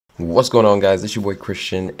What's going on, guys? It's your boy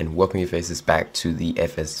Christian and welcome your faces back to the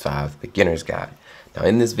FS5 Beginner's Guide. Now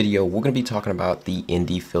in this video we're going to be talking about the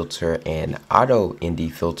ND filter and auto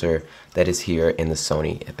ND filter that is here in the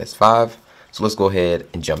Sony FS5. So let's go ahead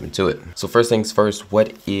and jump into it. So first things first,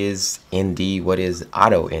 what is ND? What is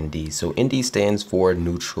auto ND? So ND stands for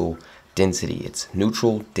neutral density. It's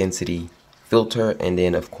neutral density filter, and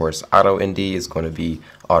then of course auto ND is going to be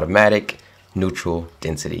automatic neutral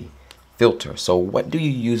density filter. So what do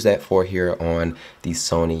you use that for here on the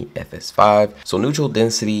Sony FS5? So neutral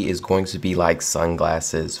density is going to be like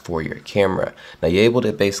sunglasses for your camera. Now you're able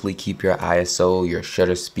to basically keep your ISO, your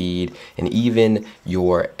shutter speed, and even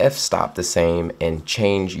your f-stop the same and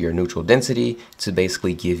change your neutral density to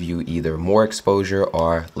basically give you either more exposure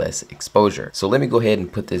or less exposure. So let me go ahead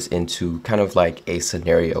and put this into kind of like a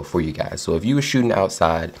scenario for you guys. So if you were shooting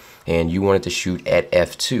outside and you wanted to shoot at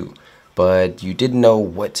f2, but you didn't know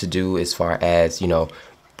what to do as far as,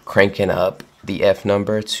 cranking up the F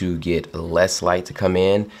number to get less light to come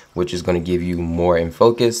in, which is going to give you more in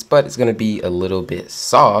focus, but it's going to be a little bit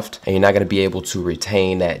soft and you're not going to be able to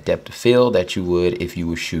retain that depth of field that you would if you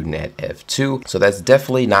were shooting at f2. So that's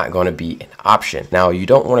definitely not going to be an option. Now you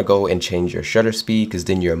don't want to go and change your shutter speed because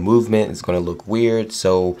then your movement is going to look weird.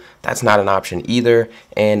 So that's not an option either.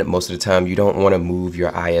 And most of the time you don't want to move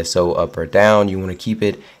your ISO up or down. You want to keep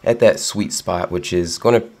it at that sweet spot, which is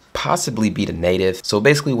going to possibly be the native. So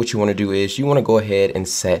basically what you want to do is you want to go ahead and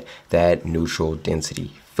set that neutral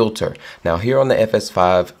density filter. Now here on the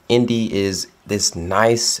FS5, ND is this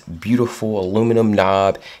nice beautiful aluminum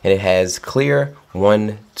knob, and it has clear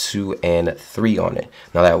 1, 2, and 3 on it.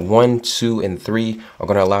 Now that 1, 2, and 3 are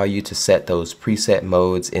going to allow you to set those preset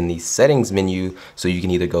modes in the settings menu, so you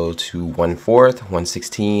can either go to 1/4,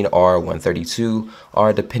 1/16, or 1/32,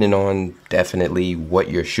 or depending on definitely what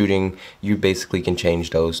you're shooting, you basically can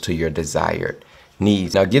change those to your desired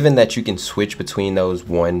needs. Now given that you can switch between those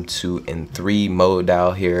 1, 2, and 3 mode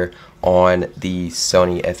dial here on the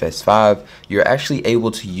Sony FS5, you're actually able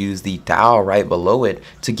to use the dial right below it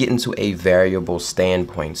to get into a variable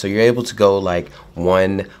standpoint. So you're able to go like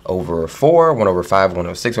 1/4, 1/5,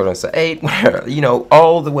 1/6, 1/8, whatever,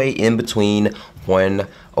 all the way in between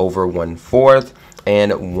 1/1/4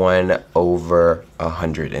 and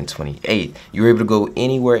 1/128. You're able to go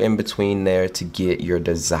anywhere in between there to get your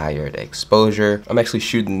desired exposure. I'm actually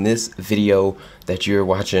shooting this video that you're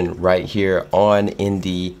watching right here on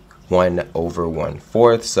ND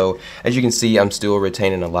 1/1/4. So as you can see, I'm still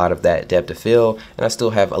retaining a lot of that depth of field, and I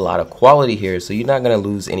still have a lot of quality here. So you're not going to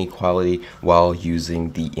lose any quality while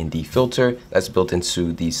using the ND filter that's built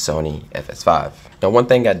into the Sony FS5. Now one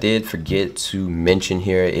thing I did forget to mention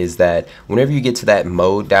here is that whenever you get to that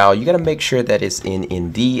mode dial, you got to make sure that it's in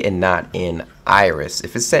ND and not in iris.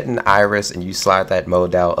 If it's set in iris and you slide that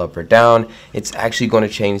mode dial up or down, it's actually going to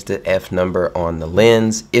change the F number on the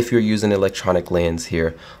lens if you're using electronic lens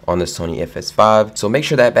here on the Sony FS5. So make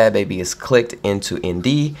sure that bad baby is clicked into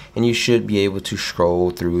ND, and you should be able to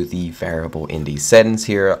scroll through the variable ND settings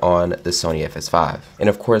here on the Sony FS5. And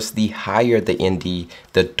of course, the higher the ND,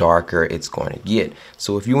 the darker it's going to get.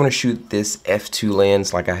 So if you want to shoot this f2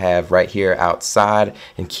 lens like I have right here outside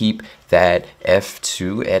and keep that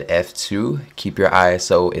f2 at f2, keep your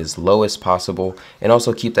ISO as low as possible, and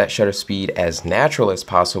also keep that shutter speed as natural as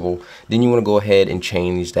possible, then you want to go ahead and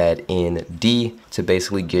change that ND to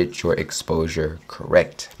basically get your exposure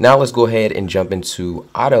correct. Now let's go ahead and jump into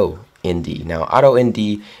auto ND. Now auto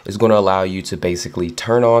ND is going to allow you to basically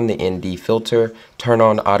turn on the ND filter, turn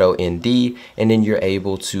on auto ND, and then you're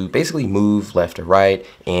able to basically move left or right,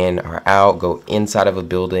 in or out, go inside of a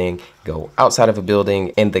building, go outside of a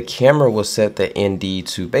building, and the camera will set the ND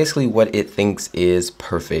to basically what it thinks is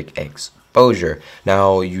perfect exposure.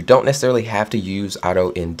 Now you don't necessarily have to use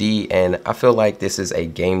auto ND, and I feel like this is a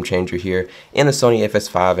game changer here in the Sony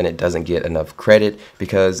FS5, and it doesn't get enough credit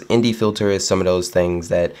because ND filter is some of those things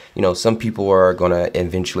that some people are gonna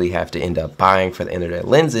eventually have to end up buying for the end of their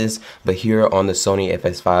lenses, but here on the Sony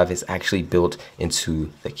FS5 it's actually built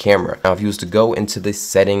into the camera. Now if you was to go into the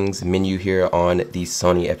settings menu here on the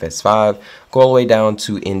Sony FS5, go all the way down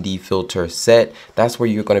to ND filter set, that's where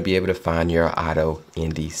you're going to be able to find your auto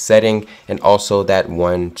ND setting, and also that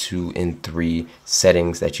 1, 2, and 3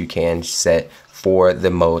 settings that you can set for the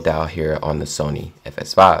mode dial here on the Sony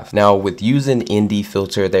FS5. Now with using ND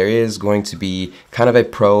filter, there is going to be kind of a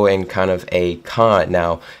pro and kind of a con.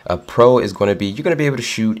 Now a pro is going to be you're going to be able to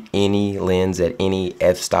shoot any lens at any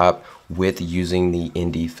f-stop with using the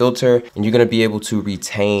ND filter, and you're going to be able to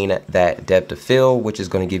retain that depth of field, which is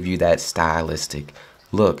going to give you that stylistic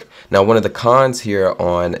look. Now, one of the cons here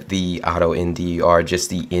on the auto ND or just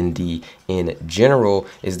the ND in general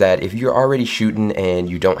is that if you're already shooting and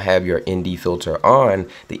you don't have your ND filter on,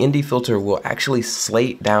 the ND filter will actually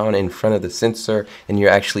slate down in front of the sensor and you're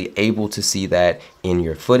actually able to see that in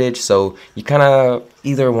your footage. So you kind of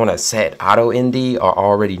either want to set auto ND or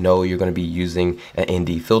already know you're going to be using an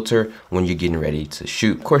ND filter when you're getting ready to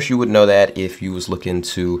shoot. Of course, you would know that if you was looking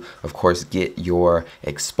to, of course, get your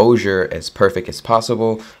exposure as perfect as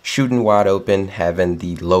possible, shooting wide open, having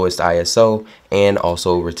the lowest ISO, and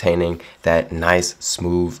also retaining that nice,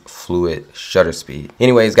 smooth, fluid shutter speed.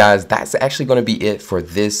 Anyways, guys, that's actually going to be it for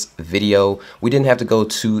this video. We didn't have to go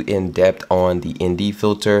too in depth on the ND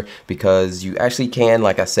filter because you actually can,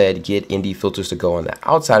 like I said, get ND filters to go on the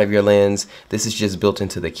outside of your lens. This is just built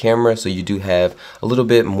into the camera, so you do have a little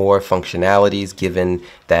bit more functionalities given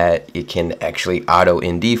that it can actually auto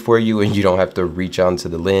ND for you and you don't have to reach onto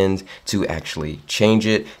the lens to actually change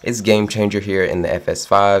it. It's a game changer here in the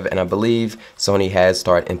FS5, and I believe Sony has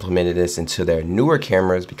started implementing this into their newer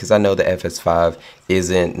cameras because I know the FS5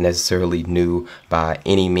 isn't necessarily new by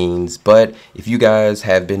any means. But if you guys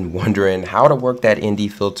have been wondering how to work that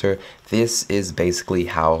ND filter, this is basically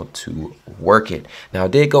how to work it. Now, I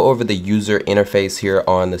did go over the user interface here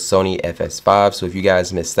on the Sony FS5, so if you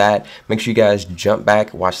guys missed that, make sure you guys jump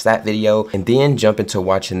back, watch that video, and then jump into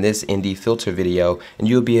watching this ND filter video, and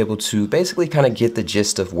you'll be able to basically kind of get the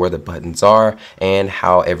gist of where the buttons are and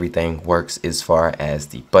how everything works as far as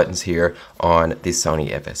the buttons here on the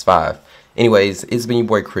Sony FS5. Anyways, it's been your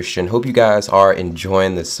boy Christian. Hope you guys are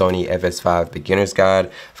enjoying the Sony FS5 Beginner's Guide.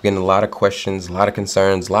 I've getting a lot of questions, a lot of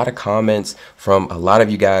concerns, a lot of comments from a lot of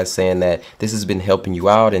you guys saying that this has been helping you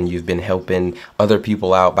out and you've been helping other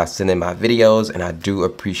people out by sending my videos, and I do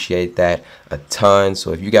appreciate that a ton.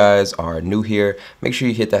 So if you guys are new here, make sure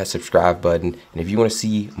you hit that subscribe button, and if you want to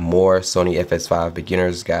see more Sony FS5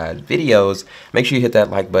 Beginner's Guide videos, make sure you hit that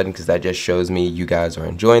like button because that just shows me you guys are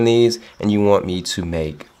enjoying these and you want me to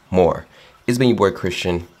make more. It's been your boy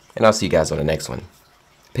Christian, and I'll see you guys on the next one.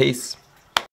 Peace.